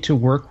company to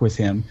work with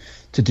him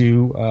to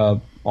do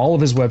all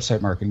of his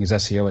website marketing, his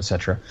SEO,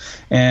 etc.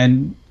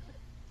 And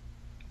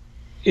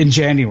in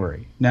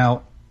January.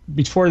 Now,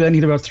 before then, he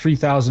had about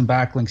 3,000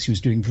 backlinks. He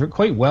was doing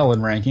quite well in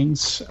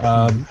rankings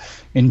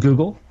in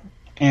Google.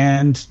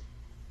 And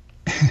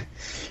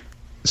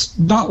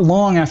not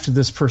long after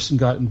this person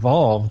got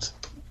involved,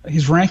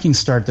 his rankings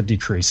started to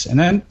decrease. And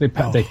then they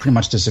pretty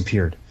much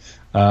disappeared.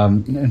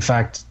 In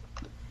fact,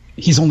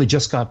 he's only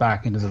just got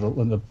back into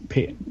the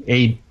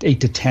 8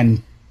 to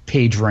 10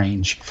 page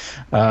range,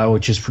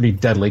 which is pretty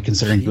deadly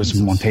considering he was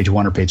on page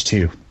 1 or page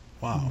 2.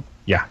 Wow.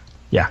 Yeah.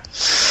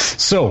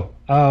 So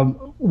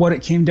what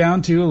it came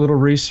down to, a little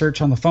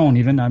research on the phone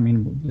even, I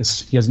mean,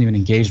 he hasn't even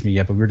engaged me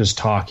yet, but we were just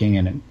talking,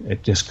 and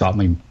it just got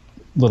me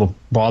a little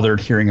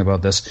bothered hearing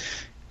about this,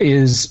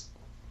 is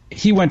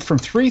he went from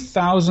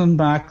 3,000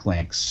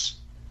 backlinks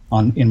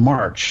in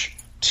March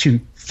to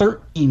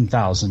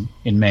 13,000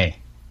 in May.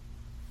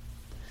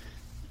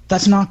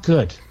 That's not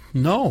good.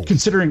 No.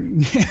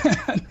 Considering,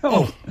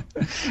 no.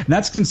 And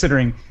that's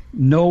considering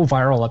no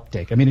viral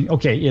uptake. I mean,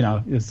 okay,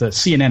 if the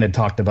CNN had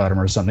talked about him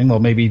or something, well,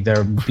 maybe there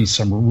would be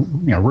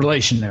some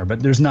relation there,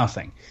 but there's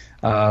nothing.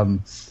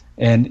 And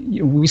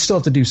we still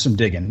have to do some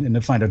digging and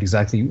to find out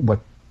exactly what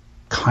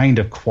kind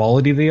of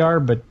quality they are.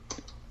 But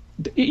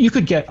you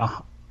could get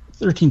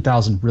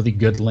 13,000 really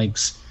good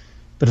links,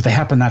 but if they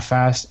happen that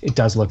fast, it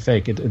does look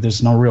fake.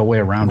 There's no real way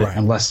around it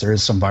unless there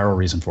is some viral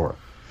reason for it.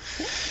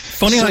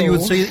 funny how you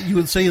would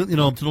say, to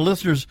the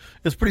listeners,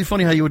 it's pretty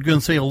funny how you would go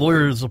and say a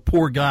lawyer is a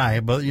poor guy,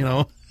 but,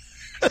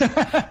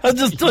 I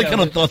just kind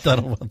of thought that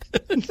about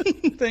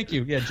that. Thank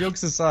you. Yeah,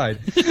 jokes aside.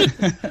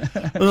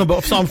 No, but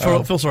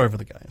I feel sorry for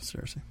the guy,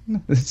 seriously.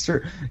 It's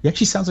true. He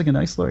actually sounds like a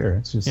nice lawyer.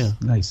 It's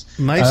just nice.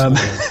 Nice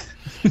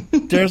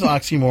lawyer. There's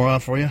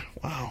oxymoron for you.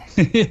 Wow.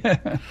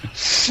 Yeah.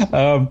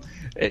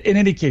 In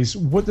any case,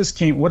 what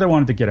I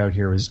wanted to get out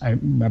here is,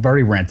 I've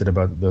already ranted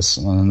about this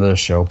on the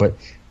show, but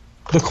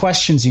the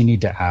questions you need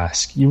to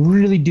ask. You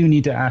really do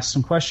need to ask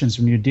some questions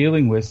when you're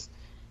dealing with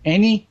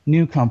any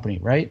new company,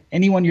 right?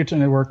 Anyone you're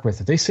going to work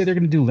with. If they say they're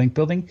going to do link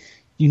building,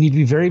 you need to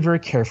be very, very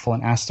careful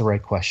and ask the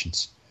right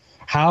questions.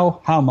 How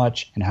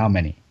much, and how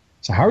many?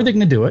 So how are they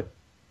going to do it?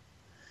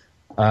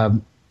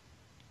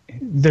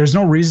 There's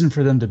no reason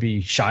for them to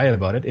be shy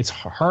about it. It's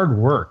hard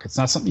work. It's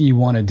not something you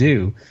want to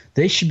do.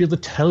 They should be able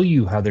to tell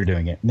you how they're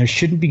doing it, and they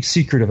shouldn't be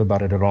secretive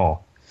about it at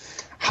all.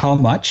 How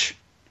much?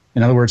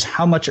 In other words,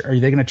 how much are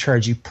they going to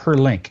charge you per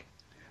link?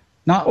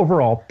 Not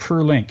overall,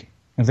 per link.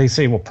 If they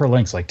say, well, per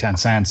link's like 10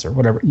 cents or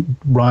whatever,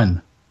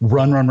 run.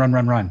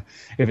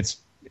 If it's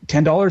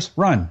 $10,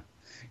 run.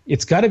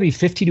 It's got to be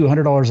 $50 to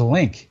 $100 a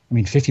link. I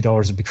mean,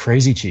 $50 would be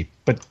crazy cheap,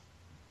 but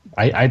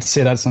I'd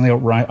say that's on the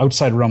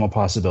outside realm of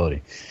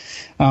possibility.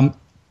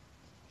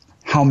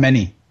 How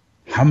many?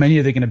 How many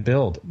are they going to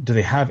build? Do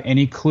they have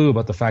any clue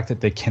about the fact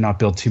that they cannot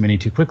build too many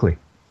too quickly?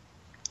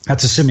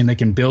 That's assuming they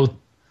can build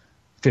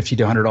 $50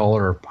 to $100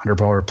 or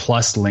 $100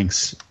 plus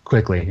links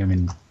quickly. I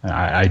mean,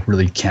 I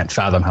really can't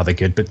fathom how they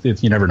could, but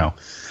you never know.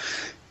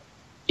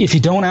 If you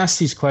don't ask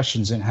these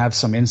questions and have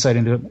some insight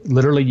into it,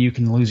 literally you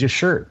can lose your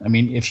shirt. I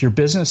mean, if your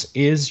business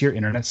is your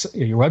internet,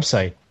 your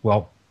website,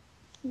 well,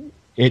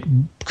 it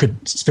could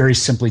very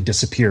simply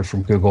disappear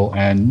from Google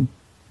and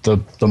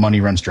the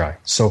money runs dry.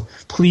 So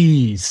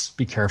please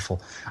be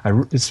careful.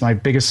 It's my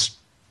biggest,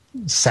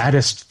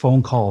 saddest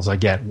phone calls I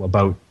get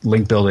about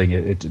link building.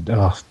 It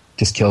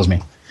just kills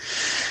me.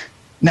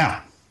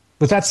 Now,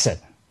 with that said,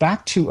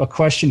 back to a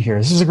question here.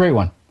 This is a great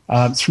one.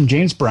 It's from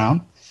James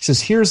Brown. He says,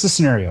 here's the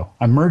scenario.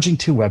 I'm merging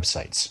two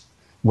websites.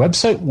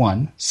 Website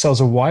 1 sells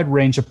a wide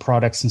range of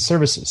products and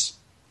services.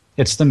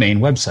 It's the main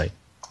website.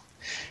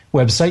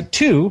 Website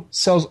 2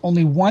 sells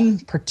only one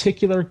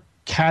particular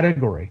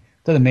category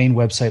that the main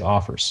website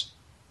offers.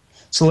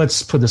 So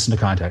let's put this into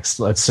context.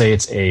 Let's say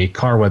it's a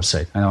car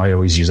website. I know I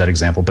always use that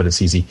example, but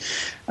it's easy.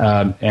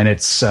 And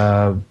it's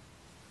selling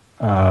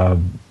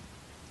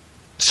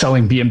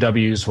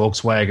BMWs,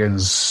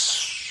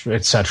 Volkswagens,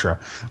 etc.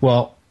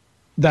 Well,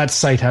 that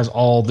site has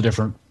all the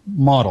different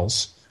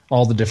models,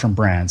 all the different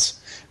brands.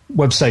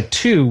 Website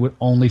 2 would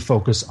only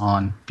focus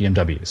on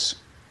BMWs.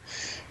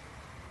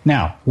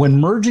 Now, when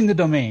merging the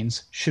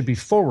domains, should we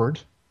forward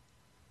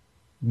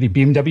the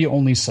BMW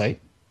only site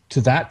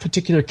to that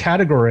particular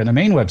category on the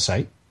main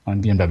website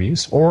on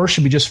BMWs, or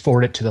should we just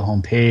forward it to the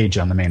home page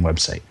on the main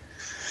website?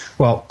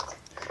 Well,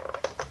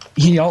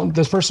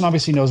 this person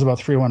obviously knows about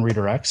 301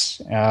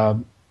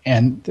 redirects,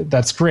 and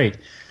that's great.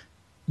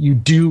 You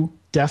do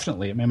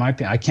definitely, in my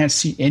opinion, I can't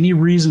see any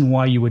reason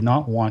why you would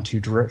not want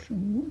to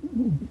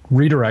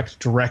redirect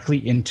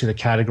directly into the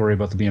category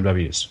about the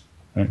BMWs,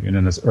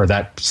 or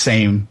that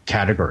same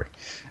category.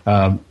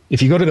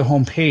 If you go to the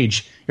home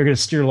page, you're going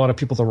to steer a lot of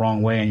people the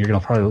wrong way, and you're going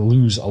to probably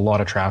lose a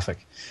lot of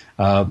traffic.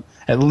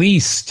 At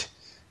least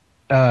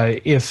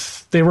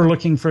if they were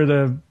looking for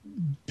the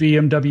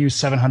BMW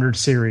 700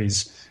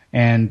 series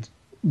and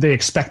they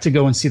expect to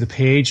go and see the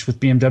page with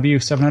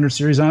BMW 700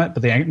 series on it,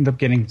 but they end up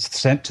getting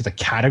sent to the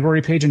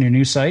category page on your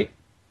new site,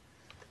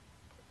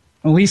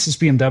 at least it's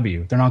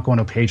BMW. They're not going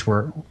to a page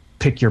where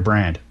pick your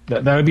brand.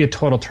 That would be a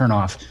total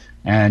turnoff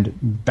and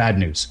bad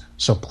news.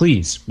 So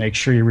please make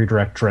sure you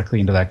redirect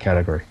directly into that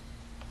category.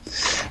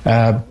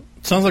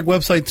 Sounds like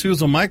website 2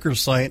 is a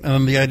microsite,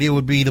 and the idea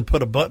would be to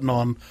put a button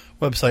on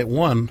website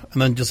 1 and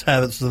then just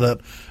have it so that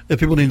if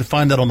people need to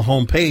find that on the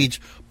home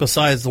page,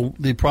 besides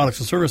the products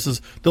and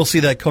services, they'll see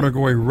that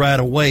category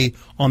right away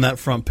on that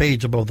front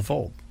page above the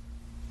fold.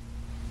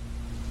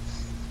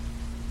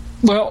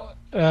 Well,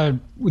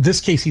 in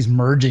this case, he's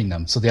merging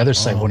them, so the other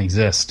site won't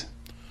exist.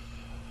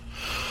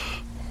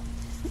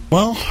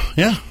 Well,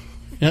 yeah.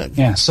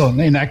 Yeah, so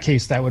in that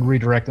case, that would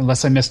redirect,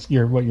 unless I missed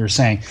what you're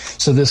saying.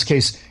 So in this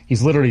case,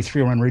 he's literally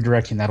 301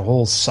 redirecting that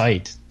whole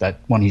site, that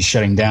one he's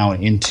shutting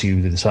down,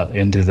 into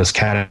this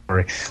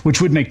category,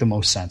 which would make the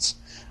most sense.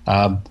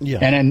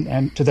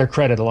 And to their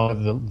credit, a lot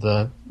of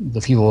the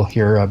people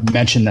here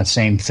mentioned that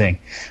same thing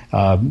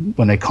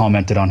when they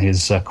commented on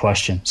his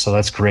question. So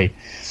that's great.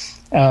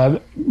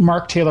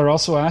 Mark Taylor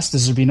also asked,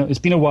 it's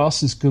been a while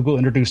since Google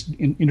introduced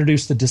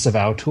the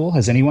disavow tool.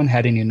 Has anyone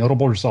had any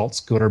notable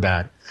results, good or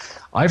bad?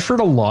 I've heard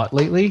a lot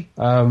lately,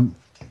 and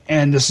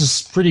this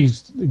is pretty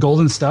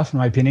golden stuff in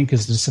my opinion,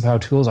 because the disavow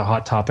tool is a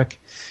hot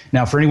topic.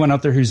 Now, for anyone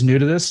out there who's new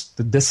to this,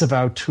 the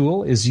disavow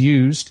tool is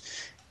used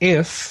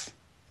if,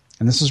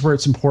 and this is where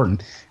it's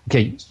important.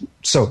 Okay,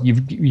 so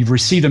you've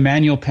received a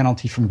manual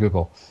penalty from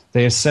Google.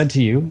 They have said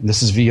to you, and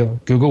this is via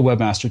Google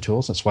Webmaster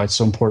Tools, that's why it's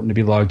so important to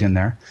be logged in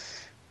there.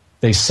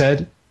 They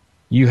said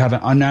you have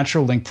an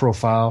unnatural link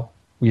profile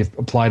we have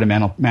applied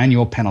a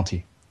manual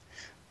penalty.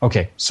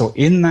 Okay, so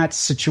in that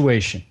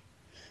situation,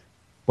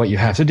 what you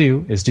have to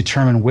do is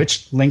determine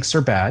which links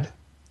are bad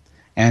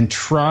and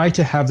try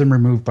to have them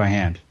removed by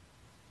hand.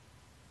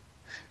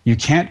 You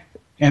can't,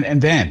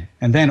 and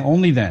then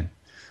only then,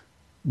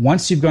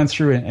 once you've gone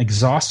through and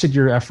exhausted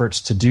your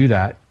efforts to do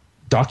that,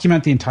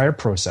 document the entire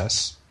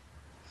process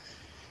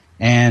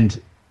and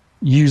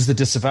use the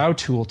disavow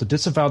tool to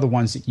disavow the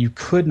ones that you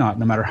could not,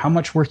 no matter how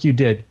much work you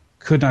did,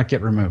 could not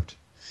get removed.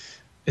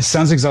 It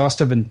sounds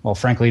exhaustive, and, well,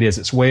 frankly, it is.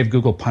 It's a way of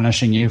Google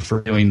punishing you for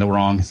doing the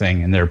wrong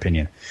thing, in their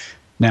opinion.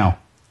 Now,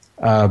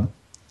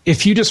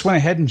 if you just went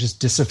ahead and just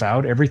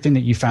disavowed everything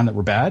that you found that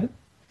were bad,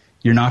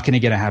 you're not going to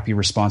get a happy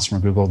response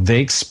from Google. They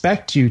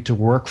expect you to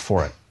work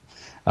for it.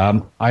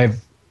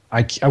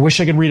 I wish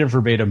I could read it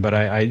verbatim, but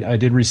I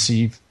did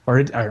receive,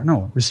 I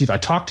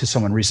talked to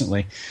someone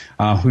recently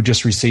who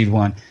just received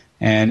one,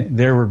 and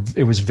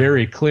it was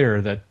very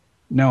clear that,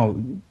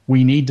 no,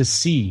 we need to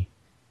see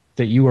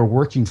that you are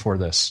working for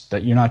this,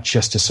 that you're not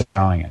just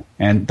disavowing it.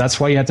 And that's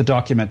why you have to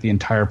document the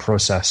entire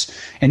process.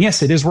 And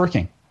yes, it is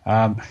working.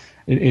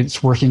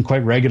 It's working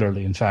quite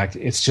regularly. In fact,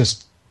 it's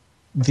just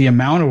the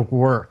amount of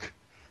work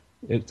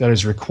that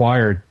is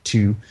required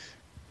to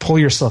pull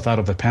yourself out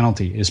of a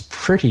penalty is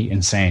pretty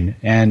insane.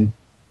 And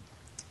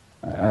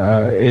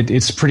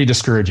it's pretty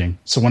discouraging.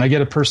 So when I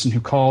get a person who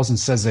calls and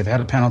says they've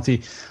had a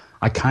penalty,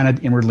 I kind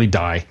of inwardly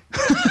die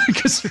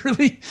because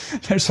really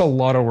there's a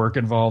lot of work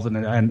involved in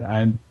it,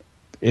 and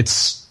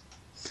it's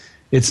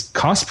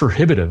cost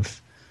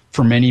prohibitive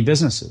for many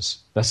businesses.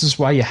 This is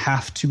why you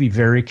have to be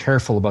very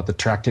careful about the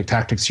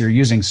tactics you're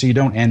using so you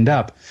don't end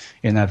up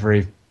in that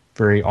very,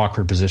 very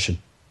awkward position.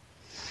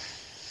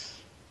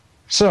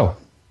 So,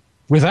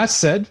 with that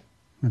said,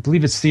 I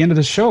believe it's the end of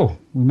the show.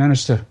 We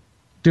managed to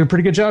do a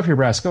pretty good job here,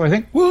 Brasco, I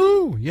think.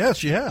 Woo!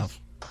 Yes, you have.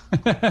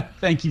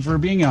 Thank you for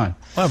being on.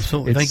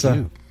 Absolutely. Thank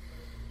you.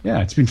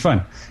 Yeah, it's been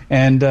fun.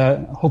 And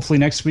hopefully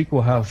next week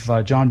we'll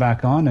have John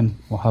back on, and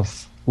we'll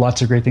have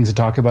lots of great things to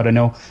talk about. I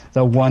know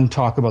the one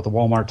talk about the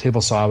Walmart table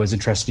saw I was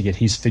interested to get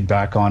his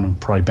feedback on and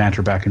probably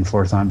banter back and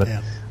forth on, but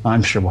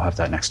I'm sure we'll have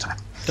that next time.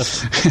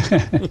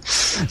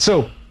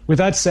 So, with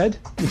that said,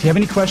 if you have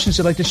any questions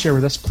you'd like to share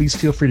with us, please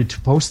feel free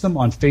to post them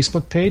on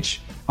Facebook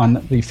page, on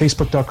the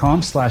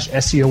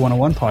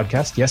facebook.com/SEO101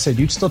 podcast. Yes, I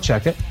do still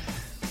check it.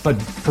 But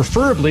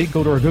preferably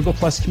go to our Google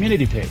Plus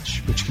community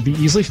page, which can be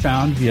easily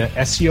found via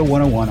SEO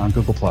 101 on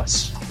Google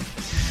Plus.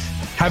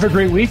 Have a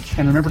great week,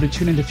 and remember to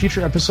tune into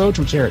future episodes,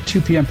 which air at 2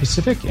 p.m.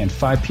 Pacific and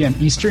 5 p.m.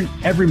 Eastern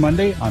every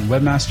Monday on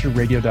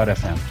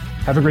webmasterradio.fm.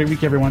 Have a great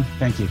week, everyone.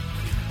 Thank you.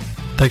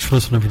 Thanks for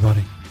listening,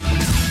 everybody.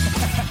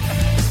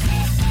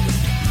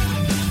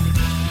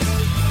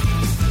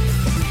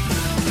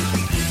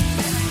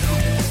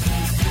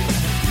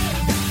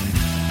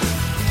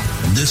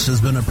 This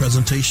has been a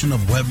presentation of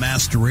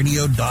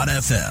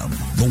WebmasterRadio.fm,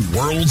 the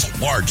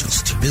world's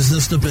largest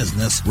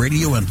business-to-business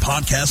radio and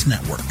podcast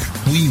network.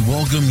 We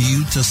welcome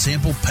you to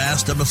sample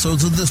past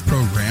episodes of this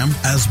program,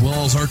 as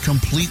well as our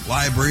complete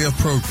library of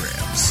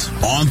programs,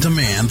 on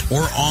demand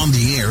or on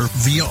the air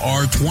via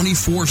our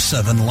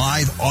 24/7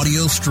 live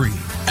audio stream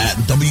at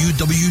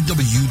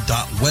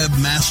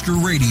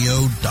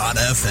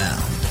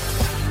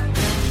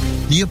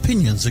www.webmasterradio.fm. The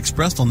opinions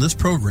expressed on this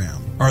program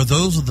are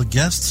those of the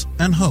guests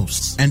and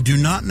hosts and do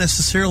not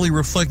necessarily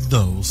reflect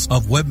those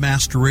of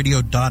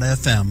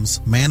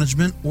WebmasterRadio.fm's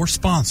management or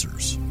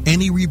sponsors.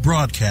 Any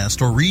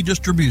rebroadcast or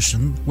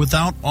redistribution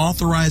without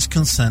authorized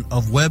consent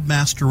of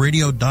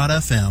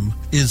WebmasterRadio.fm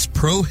is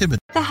prohibited.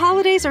 The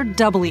holidays are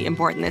doubly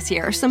important this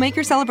year, so make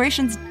your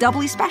celebrations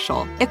doubly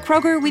special. At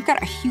Kroger, we've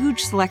got a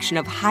huge selection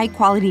of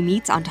high-quality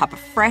meats on top of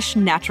fresh,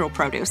 natural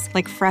produce,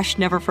 like fresh,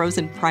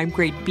 never-frozen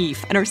prime-grade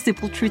beef and our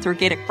Simple Truth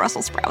organic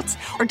Brussels sprouts,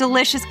 or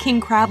delicious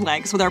king crab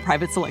legs with our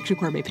private selection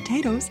gourmet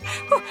potatoes.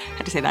 Whew,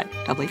 had to say that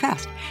doubly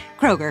fast.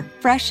 Kroger,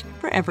 fresh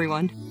for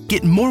everyone.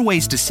 Get more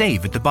ways to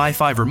save at the Buy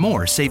 5 or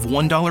More, Save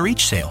 $1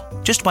 each sale.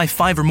 Just buy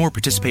 5 or more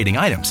participating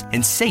items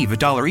and save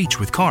 $1 each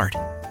with card.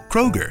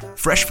 Kroger,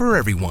 fresh for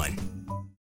everyone.